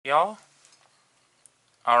y'all?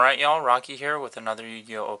 Alright y'all, Rocky here with another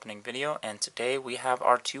Yu-Gi-Oh! Opening video, and today we have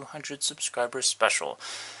our 200 subscribers special.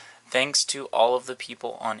 Thanks to all of the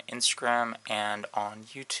people on Instagram and on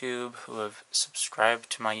YouTube who have subscribed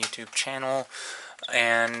to my YouTube channel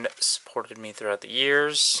and supported me throughout the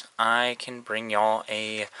years, I can bring y'all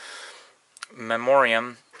a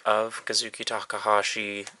memoriam of Kazuki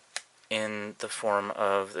Takahashi in the form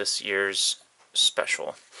of this year's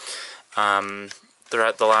special.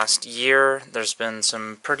 Throughout the last year, there's been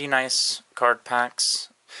some pretty nice card packs,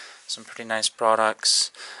 some pretty nice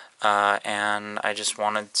products, and I just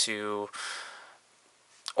wanted to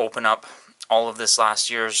open up all of this last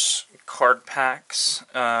year's card packs,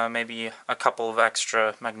 maybe a couple of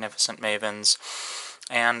extra Magnificent Mavens,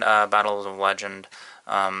 and Battles of Legend,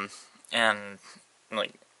 and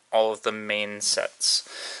like all of the main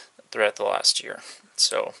sets throughout the last year.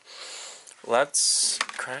 So let's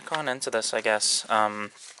crack on into this, I guess.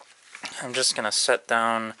 I'm just going to set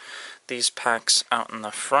down these packs out in the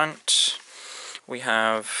front. We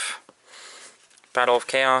have Battle of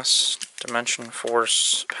Chaos, Dimension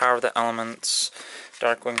Force, Power of the Elements,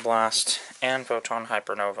 Darkwing Blast, and Photon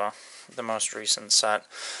Hypernova, the most recent set.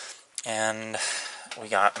 And we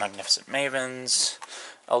got Magnificent Mavens,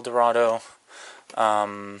 Eldorado,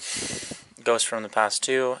 Ghost from the Past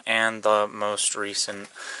 2, and the most recent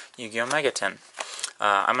Yu-Gi-Oh! Megaton.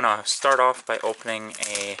 I'm going to start off by opening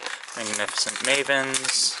a Magnificent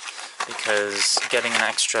Mavens, because getting an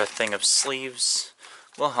extra thing of sleeves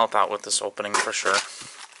will help out with this opening for sure.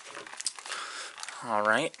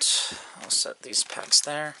 Alright, I'll set these packs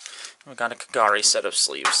there. We got a Kagari set of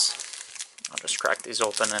sleeves. I'll just crack these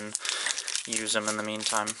open and use them in the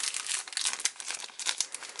meantime.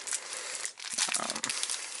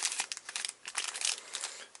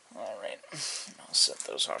 Alright, I'll set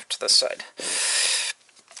those off to the side.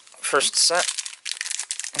 First set,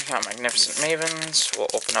 we got Magnificent Mavens. We'll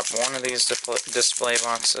open up one of these display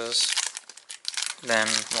boxes. Then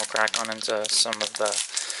we'll crack on into some of the,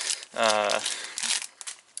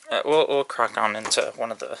 we'll crack on into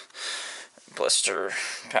one of the blister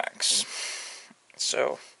packs.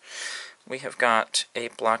 So, we have got a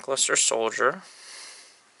Blackluster Soldier.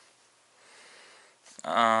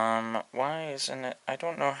 Why isn't it? I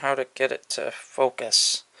don't know how to get it to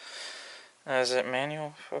focus. Is it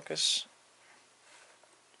manual focus?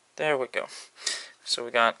 There we go. So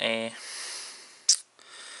we got a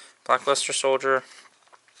Blackluster Soldier,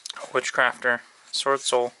 Witchcrafter, Sword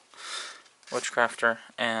Soul, Witchcrafter,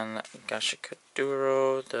 and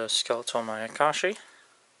Gashikaduro, the Skeletal Mayakashi.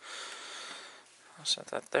 I'll set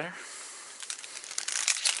that there.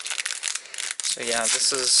 So yeah,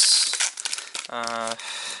 this is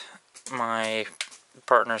my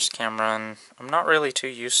partner's camera, and I'm not really too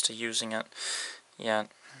used to using it yet,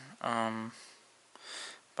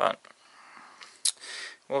 but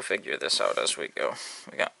we'll figure this out as we go.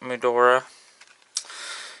 We got Mudora,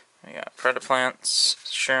 we got Predaplants,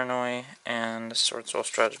 Shiranui, and Sword Soul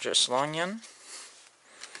Strategist Longyan.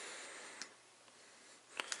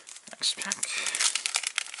 Next pack.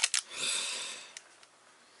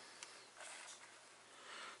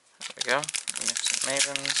 There we go, Magnificent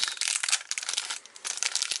Mavens.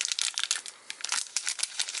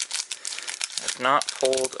 I've not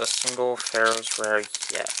pulled a single Pharaoh's Rare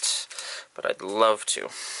yet, but I'd love to.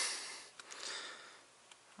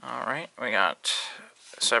 Alright, we got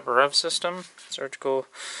Cyber Rev System, Surgical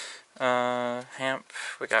Hamp,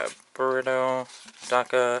 we got Burrito,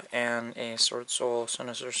 Daka, and a Sword Soul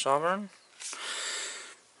Sinister Sovereign.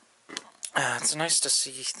 It's nice to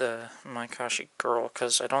see the Mayakashi girl,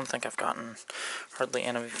 because I don't think I've gotten hardly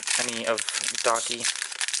any of Daki.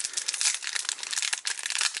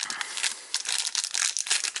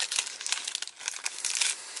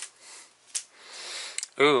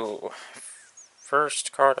 Ooh,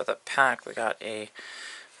 first card of the pack, we got a,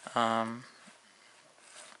 why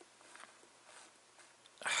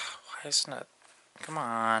isn't it, come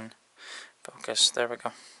on, focus, there we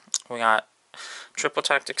go. We got Triple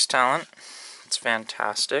Tactics Talent, it's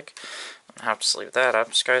fantastic, I'll have to sleeve that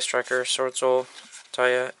up, Sky Striker, Sword Soul,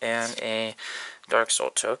 Taya, and a Dark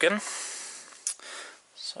Soul token.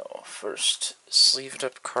 So, first sleeved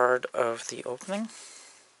up card of the opening.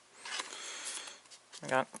 We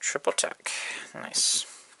got Triple Tech. Nice.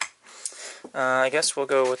 I guess we'll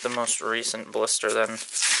go with the most recent blister then.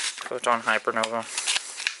 Photon Hypernova.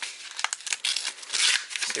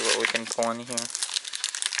 See what we can pull in here.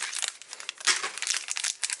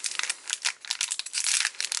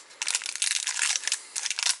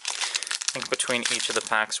 I think between each of the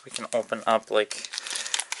packs we can open up like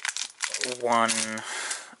one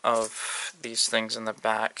of these things in the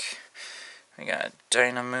back We got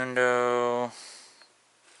Dynamondo,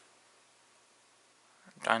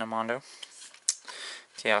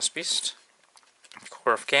 Chaos Beast,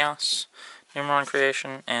 Core of Chaos, Numeron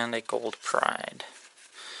Creation, and a Gold Pride.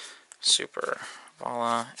 Super,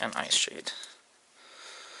 Vala, and Ice Shade.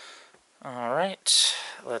 Alright,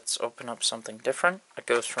 let's open up something different. A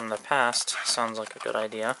Ghost from the Past sounds like a good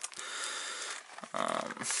idea.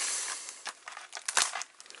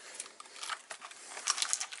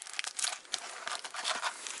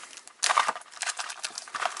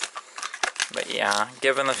 But yeah,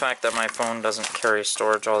 given the fact that my phone doesn't carry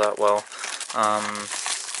storage all that well,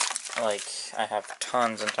 like, I have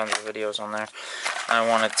tons and tons of videos on there, I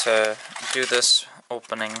wanted to do this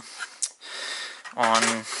opening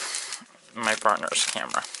on my partner's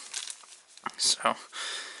camera. So, I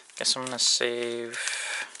guess I'm going to save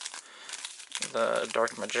the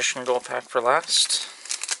Dark Magician Gold Pack for last.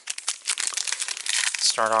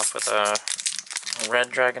 Start off with a Red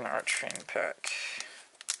Dragon Archfiend pack.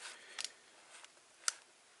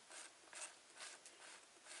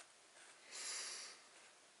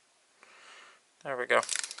 There we go.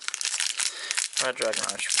 Red Dragon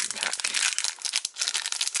Archfiend pack.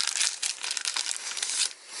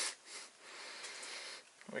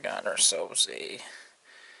 We got ourselves a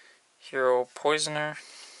Hero Poisoner,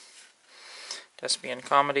 Despian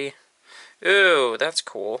Comedy. Ooh, that's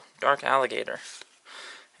cool. Dark Alligator.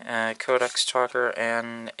 Codex Talker,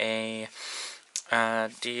 and a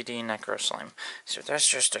D&D Necro Slime. So that's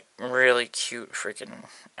just a really cute freaking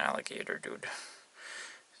alligator, dude.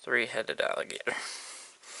 3-headed alligator.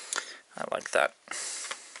 I like that.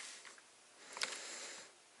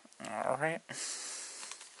 Alright.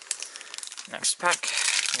 Next pack.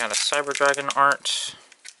 Got a Cyber Dragon art.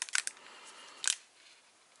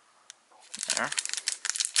 There.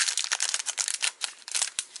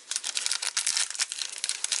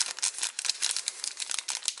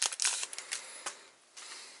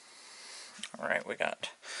 Alright, we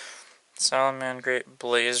got Salamangreat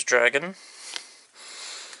Blaze Dragon.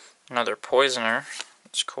 Another Poisoner.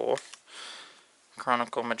 That's cool.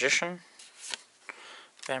 Chronicle Magician.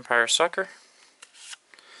 Vampire Sucker.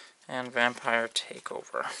 And Vampire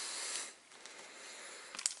Takeover.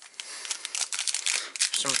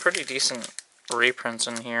 Some pretty decent reprints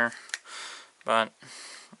in here, but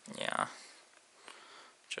yeah,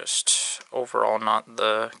 just overall not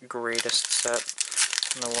the greatest set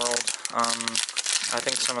in the world. I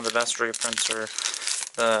think some of the best reprints are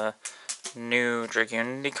the new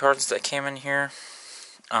Dragunity cards that came in here,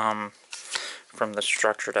 from the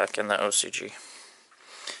Structure deck and the OCG.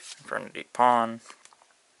 Infernity Pawn,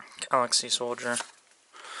 Galaxy Soldier,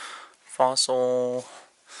 Fossil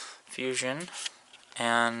Fusion,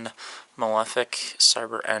 and Malefic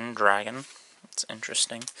Cyber End Dragon. It's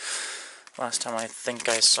interesting. Last time I think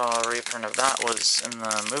I saw a reprint of that was in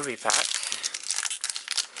the movie pack.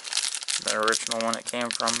 The original one it came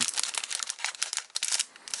from.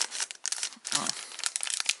 Oh.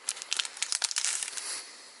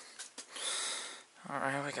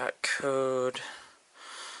 Alright, we got Code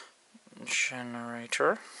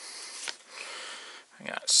Generator. We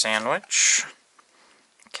got Sandwich.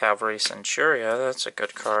 Cavalry Centuria, that's a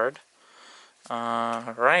good card.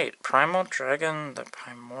 Right, Primal Dragon, the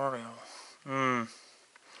Primordial.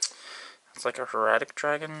 It's like a Heretic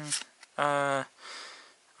Dragon. Okay,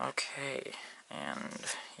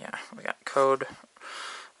 and yeah, we got Code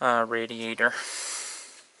Radiator.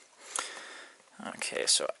 Okay,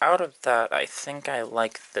 so out of that, I think I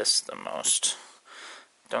like this the most.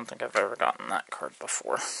 Don't think I've ever gotten that card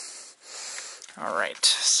before. Alright,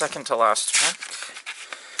 second to last pack.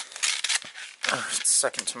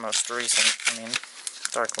 Second to most recent,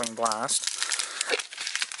 Darkwing Blast.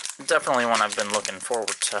 Definitely one I've been looking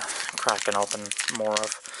forward to cracking open more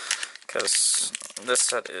of, because this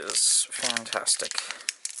set is fantastic.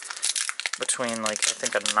 Between, like, I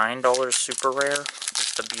think a $9 super rare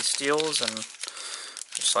with the Bestials and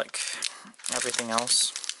just, like, everything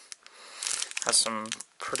else. Has some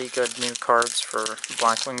pretty good new cards for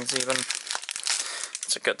Blackwings, even.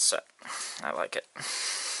 It's a good set. I like it.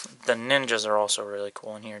 The ninjas are also really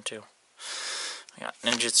cool in here, too. We got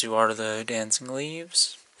Ninjutsu Art of the Dancing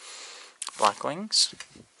Leaves, Blackwings,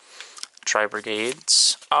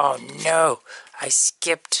 Tri-Brigades. Oh no! I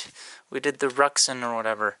skipped! We did the Ruxin or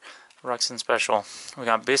whatever. Ruxin special. We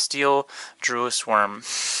got Bestial, Druis Worm.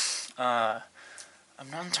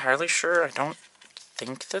 I'm not entirely sure. I don't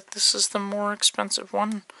think that this is the more expensive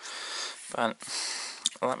one, but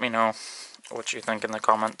let me know what you think in the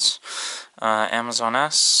comments.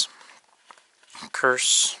 Amazoness,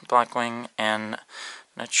 Curse, Blackwing, and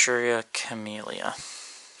Naturia Camellia.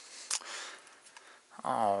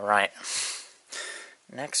 Alright.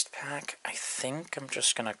 Next pack, I think I'm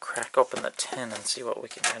just gonna crack open the tin and see what we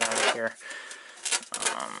can get out of here.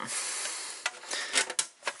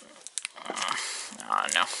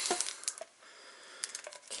 No.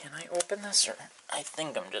 Can I open this, or I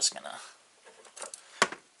think I'm just gonna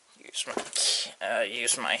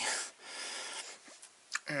use my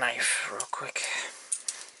knife real quick.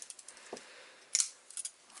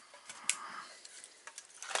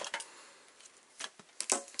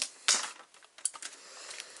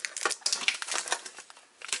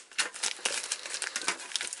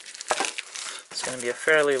 It's going to be a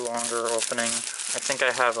fairly longer opening. I think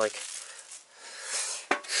I have like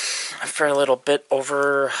a fair little bit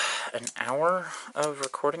over an hour of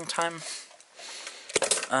recording time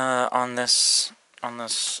on this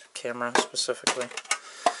camera specifically.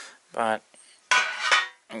 But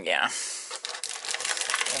yeah,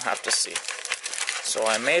 we'll have to see. So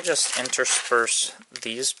I may just intersperse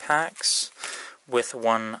these packs with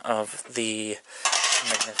one of the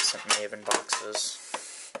Magnificent Maven boxes.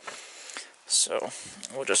 So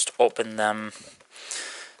we'll just open them,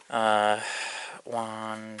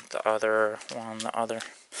 one, the other.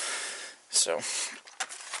 So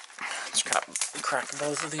let's crack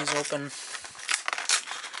both of these open.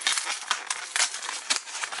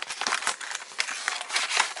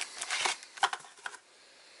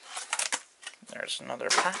 There's another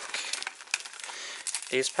pack.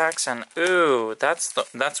 These packs, and ooh, that's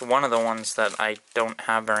one of the ones that I don't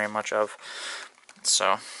have very much of.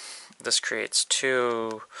 So this creates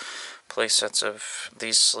 2 playsets of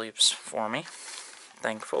these sleeves for me,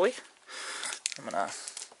 thankfully. I'm gonna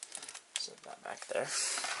set that back there.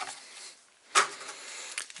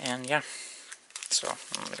 And yeah, so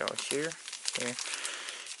I'm gonna go here, here,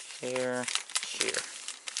 here, here.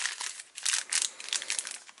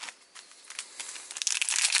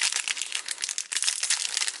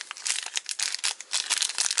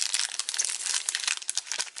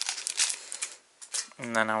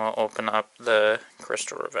 And then I will open up the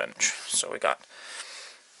Crystal Revenge. So we got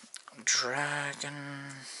Dragon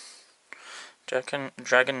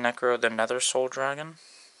Necro, the Nether Soul Dragon.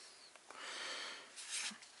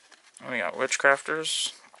 We got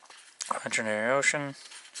Witchcrafters, Legendary Ocean,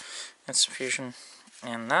 Instant Fusion,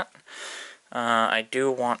 and that. I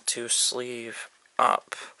do want to sleeve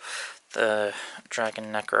up the Dragon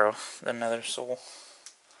Necro, the Nether Soul,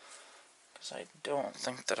 because I don't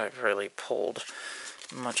think that I've really pulled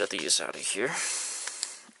much of these out of here,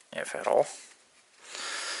 if at all.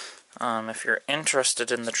 If you're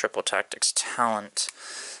interested in the Triple Tactics talent,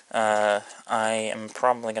 I am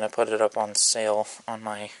probably going to put it up on sale on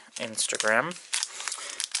my Instagram,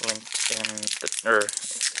 linked in or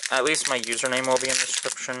at least my username will be in the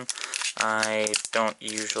description. I don't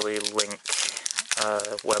usually link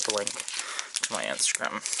a web link to my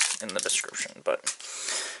Instagram in the description, but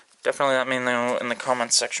definitely let me know in the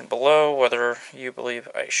comments section below whether you believe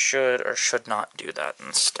I should or should not do that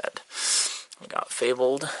instead. We got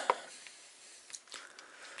Fabled.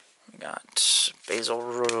 We got Basil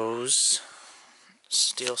Rose,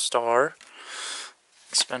 Steel Star,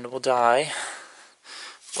 Expendable Die,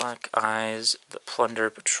 Black Eyes, the Plunder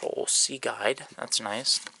Patrol Sea Guide, that's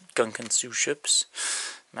nice, Gunkan Ships,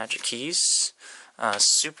 Magic Keys,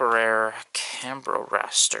 Super Rare Cambro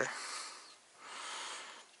Raster,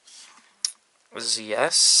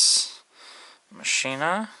 ZS,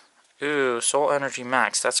 Machina, ooh, Soul Energy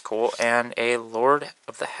Max, that's cool, and a Lord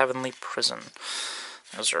of the Heavenly Prison.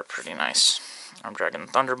 Those are pretty nice. Dragon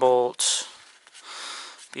Thunderbolt,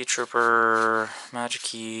 Beat Trooper, Magic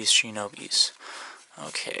Keys, Shinobis.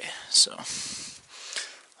 Okay, so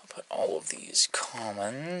I'll put all of these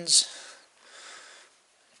commons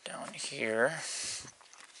down here.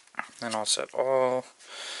 Then I'll set all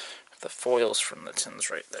the foils from the tins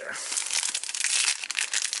right there.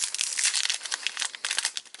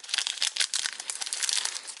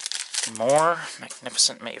 More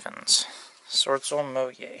Magnificent Mavens. Swordsoul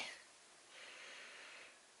Moye.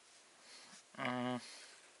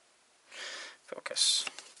 Focus.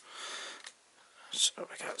 So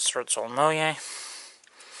we got Swordsoul Moye.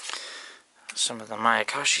 Some of the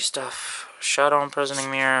Mayakashi stuff. Shadow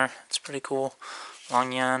Imprisoning Mirror. It's pretty cool.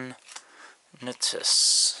 Longyan.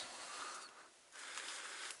 Nittis.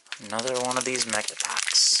 Another one of these mega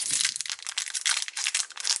packs.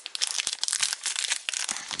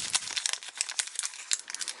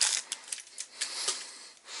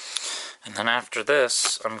 And then after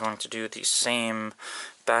this, I'm going to do the same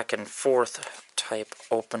back and forth type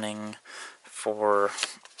opening for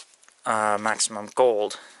Maximum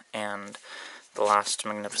Gold and the last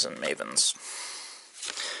Magnificent Mavens.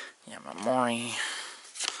 Yamamori,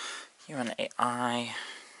 UNAI,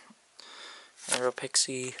 Aero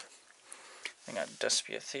Pixie. I got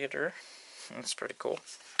Despia Theater. That's pretty cool.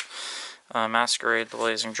 Masquerade the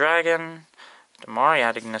Blazing Dragon.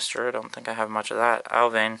 Damariad Ignister. I don't think I have much of that.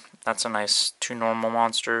 Alvain. That's a nice 2 normal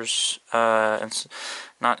monsters. Well,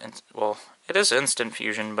 it is instant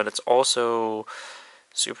fusion, but it's also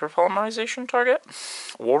super polymerization target.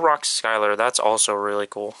 Warrock Skylar. That's also really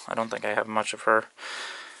cool. I don't think I have much of her.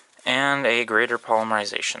 And a greater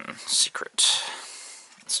polymerization secret.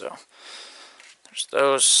 So there's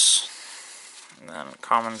those. And then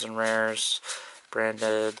commons and rares.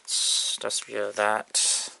 Branded. Despia that.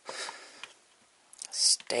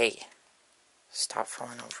 Stay. Stop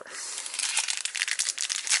falling over.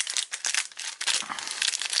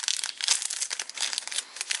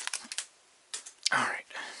 Alright.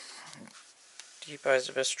 Deep Eyes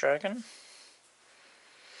Abyss Dragon.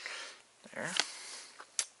 There.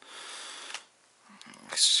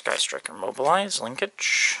 Sky Striker Mobilize,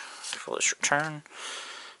 Linkage, Foolish Return,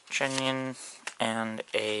 Genuine, and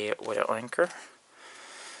a Widow Anchor.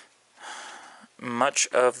 Much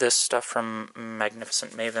of this stuff from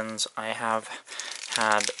Magnificent Mavens I have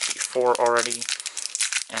had before already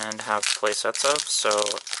and have playsets of, so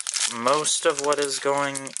most of what is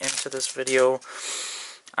going into this video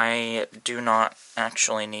I do not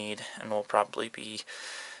actually need and will probably be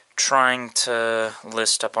trying to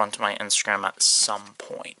list up onto my Instagram at some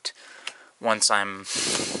point once I'm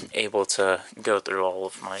able to go through all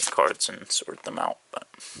of my cards and sort them out. But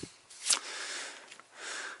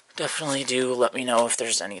definitely do let me know if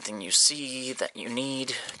there's anything you see that you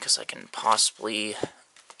need, because I can possibly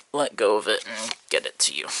let go of it and get it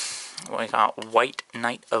to you. We got White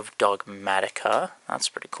Knight of Dogmatica. That's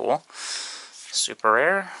pretty cool. Super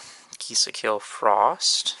rare. Kisakil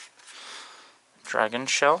Frost. Dragon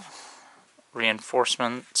Shell.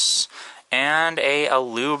 Reinforcements. And a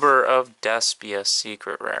Aluber of Despia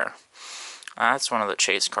secret rare. That's one of the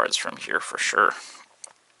chase cards from here for sure.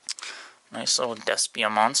 Nice little Despia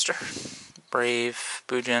monster. Brave,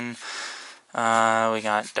 Bujin. We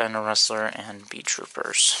got Dino Wrestler and Bee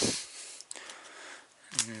Troopers.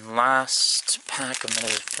 And last pack of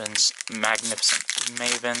Magnificent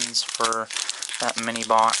Mavens for that mini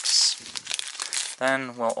box.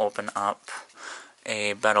 Then we'll open up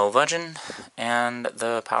a Battle of Legend and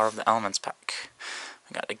the Power of the Elements pack.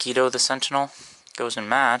 We got Aikido the Sentinel. Goes in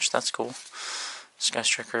match. That's cool. Sky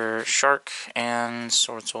Striker Shark, and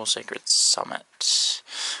Sword Soul Sacred Summit.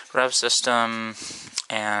 Rev System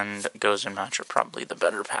and Goes in Match are probably the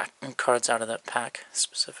better pack cards out of that pack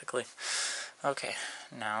specifically. Okay,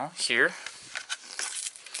 now here.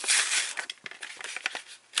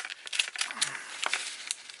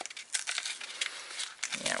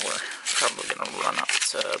 Yeah, we're probably gonna run up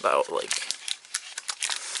to about like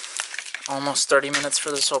almost 30 minutes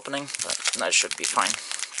for this opening, but that should be fine.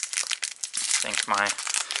 I think my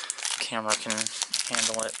camera can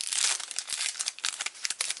handle it.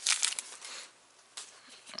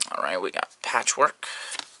 Alright, we got Patchwork.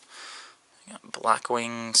 We got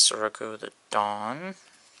Blackwing Sirocco the Dawn.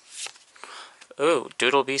 Ooh,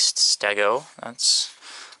 Doodle Beast Stego. That's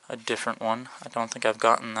a different one. I don't think I've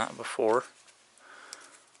gotten that before.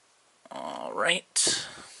 Alright.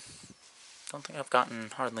 Don't think I've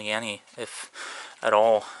gotten hardly any, if at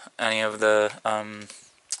all, any of the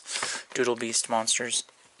Doodle Beast monsters.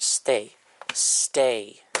 Stay.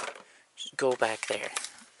 Stay. Just go back there.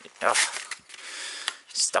 Ugh.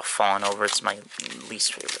 Stuff falling over. It's my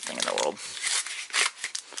least favorite thing in the world.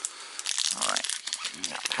 Alright.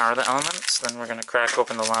 Got Power of the Elements. Then we're going to crack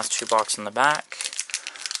open the last 2 boxes in the back.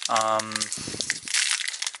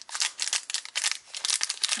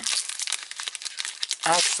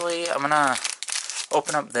 Actually, I'm going to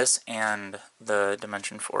open up this and the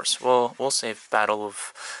Dimension Force. We'll save Battle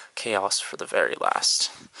of Chaos for the very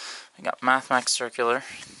last. We got Mathmax Circular,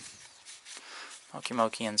 Moki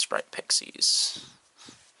Moki, and Sprite Pixies.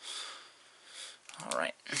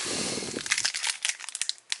 Alright.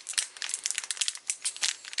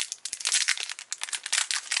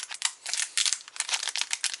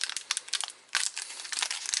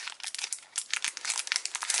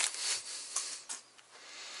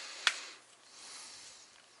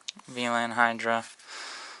 VLAN Hydra,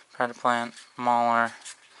 Predaplant, Mauler,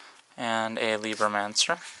 and a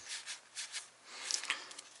Libromancer.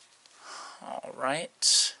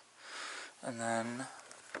 Alright. And then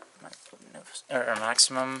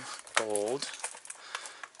Maximum Gold,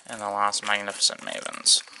 and the last Magnificent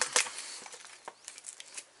Mavens.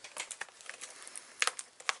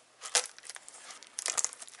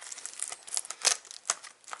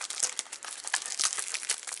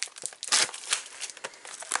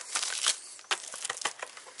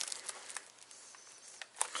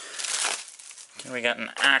 We got an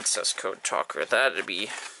access code talker. That'd be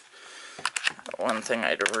one thing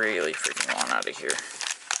I'd really freaking want out of here.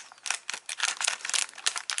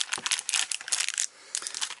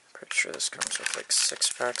 Pretty sure this comes with like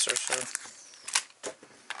 6 packs or so.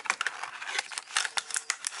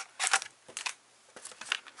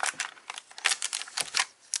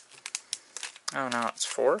 Oh, now it's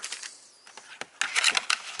 4.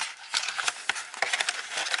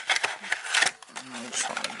 I just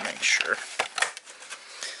wanted to make sure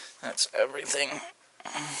that's everything.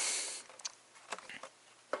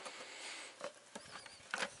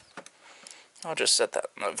 I'll just set that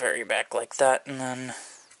in the very back like that, and then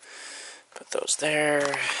put those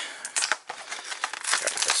there.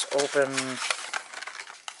 Crack this open.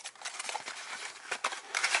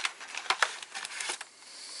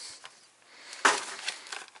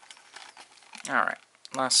 Alright,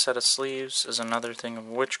 last set of sleeves is another thing of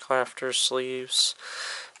Witchcrafter sleeves.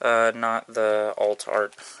 Not the alt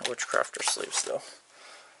art Witchcrafter sleeves, though.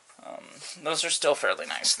 Those are still fairly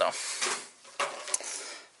nice, though.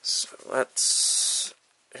 So let's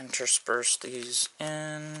intersperse these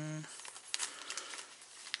in.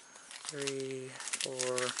 3,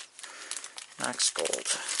 4, max gold.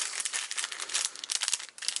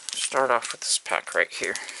 Start off with this pack right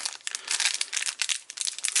here.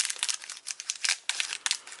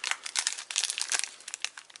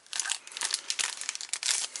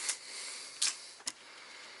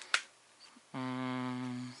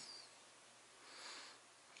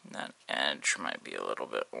 That edge might be a little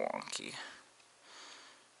bit wonky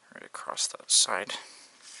right across that side.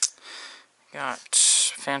 Got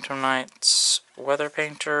Phantom Knights, Weather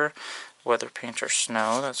Painter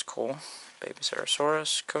Snow, that's cool. Baby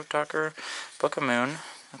Sarasaurus, Code Talker, Book of Moon,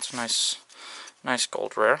 that's a nice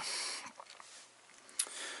gold rare.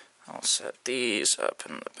 I'll set these up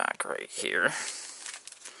in the back right here.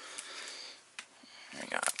 We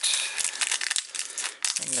got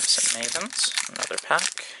Magnificent Mavens, another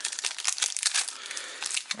pack.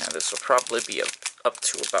 Yeah, this will probably be up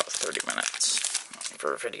to about 30 minutes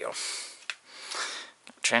for a video.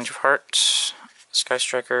 Change of Heart, Sky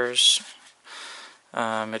Strikers,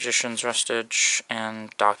 Magician's Rustage,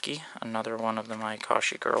 and Daki, another one of the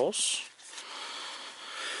Maikashi girls.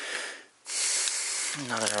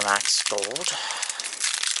 Another max gold.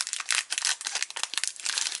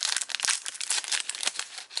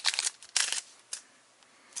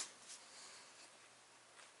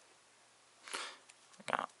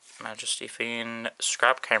 Got Majesty Fiend,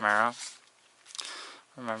 Scrap Chimera.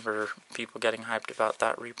 Remember people getting hyped about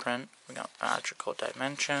that reprint. We got Magical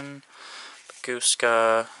Dimension,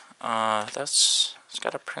 Baguska. It's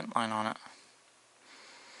got a print line on it.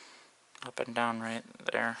 Up and down right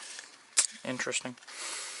there. Interesting.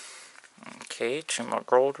 Okay, 2 more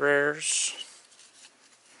gold rares.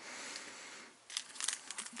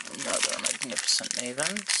 Another Magnificent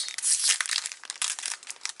Mavens.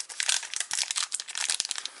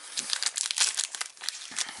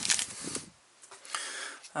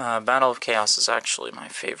 Battle of Chaos is actually my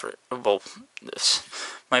favorite, well,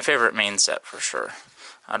 my favorite main set for sure,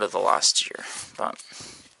 out of the last year, but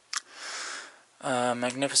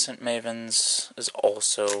Magnificent Mavens is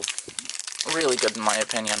also really good in my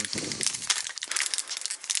opinion.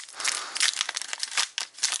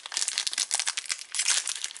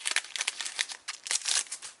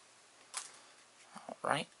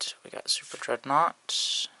 Alright, we got Super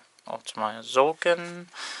Dreadnought, Ultima Zolkin,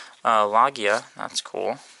 Lagia, that's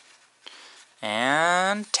cool.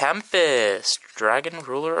 And Tempest, Dragon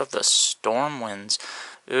Ruler of the Stormwinds.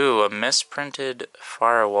 Ooh, a misprinted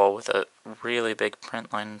firewall with a really big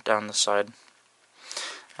print line down the side.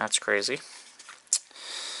 That's crazy.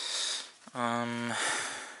 They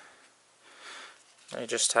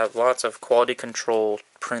just have lots of quality control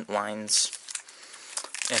print lines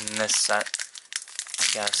in this set, I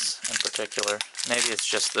guess, in particular. Maybe it's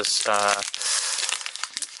just this,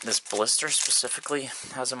 this blister specifically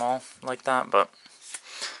has them all like that, but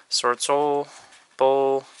Sword Soul,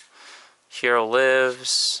 Bull, Hero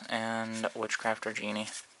Lives, and Witchcrafter Genie.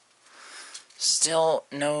 Still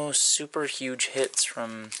no super huge hits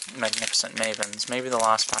from Magnificent Mavens. Maybe the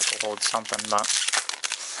last pack will hold something, but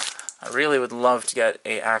I really would love to get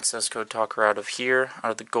a access code talker out of here, out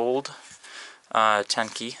of the gold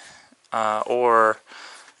Tenki, or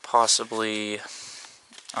possibly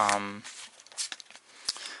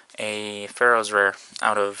a Pharaoh's Rare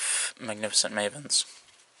out of Magnificent Mavens.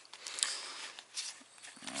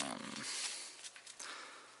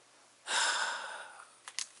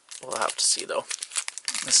 We'll have to see though.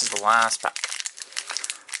 This is the last pack.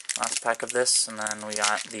 Last pack of this, and then we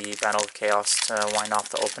got the Battle of Chaos to wind off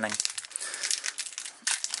the opening.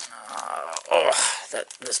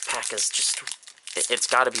 that this pack is just, it's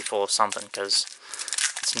got to be full of something, because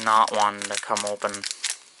it's not wanting to come open.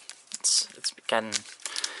 It's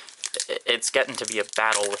getting to be a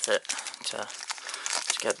battle with it to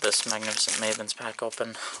get this Magnificent Mavens pack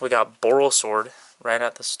open. We got Borrelsword right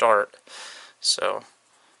at the start, so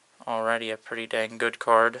already a pretty dang good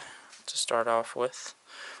card to start off with.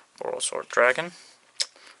 Borrelsword Dragon,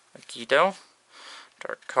 Agido,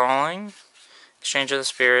 Dark Calling, Exchange of the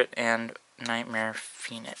Spirit, and Nightmare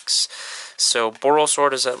Phoenix. So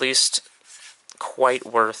Borrelsword is at least quite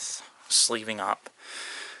worth sleeving up.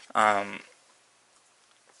 And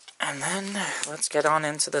then let's get on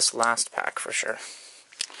into this last pack for sure.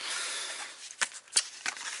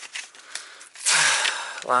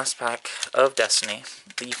 Last pack of Destiny,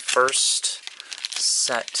 the first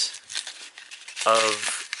set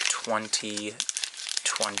of 2022.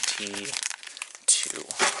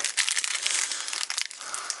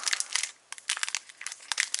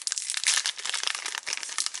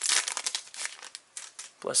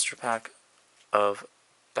 Blister pack of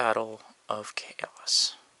Battle of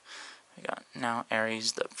Chaos. We got now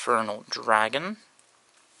Ares the Vernal Dragon.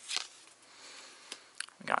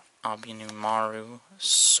 We got Abinumaru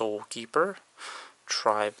Soulkeeper,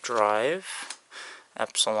 Tribe Drive,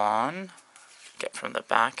 Epsilon. Get from the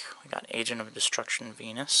back, we got Agent of Destruction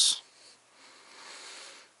Venus.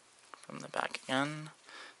 From the back again,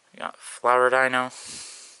 we got Flower Dino,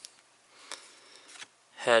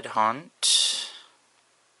 Headhunt,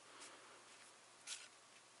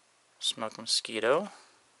 Smoke Mosquito,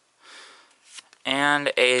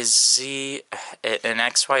 and an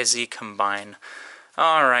XYZ combine.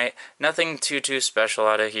 Alright, nothing too special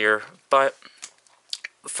out of here, but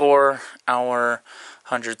for our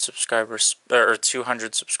 100 subscribers, or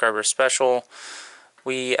 200 subscriber special,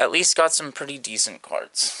 we at least got some pretty decent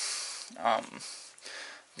cards.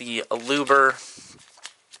 The Aluber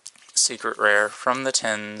Secret Rare from the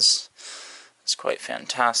tins is quite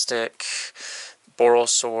fantastic.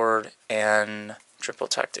 Borrelsword and Triple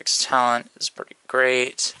Tactics Talent is pretty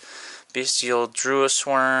great. Bestial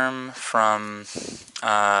Druisworm from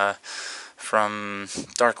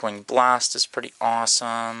Darkwing Blast is pretty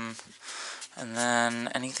awesome. And then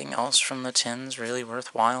anything else from the tins really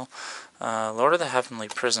worthwhile? Lord of the Heavenly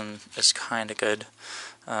Prison is kind of good,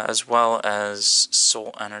 as well as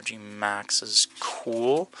Soul Energy Max is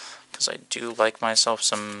cool, because I do like myself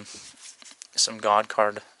some God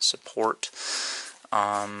card support.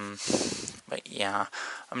 But yeah,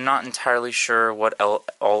 I'm not entirely sure what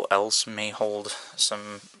all else may hold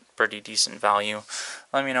some pretty decent value.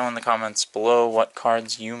 Let me know in the comments below what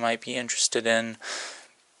cards you might be interested in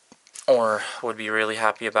or would be really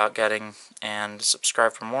happy about getting, and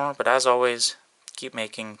subscribe for more. But as always, keep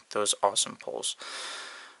making those awesome pulls.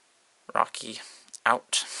 Rocky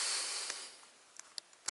out.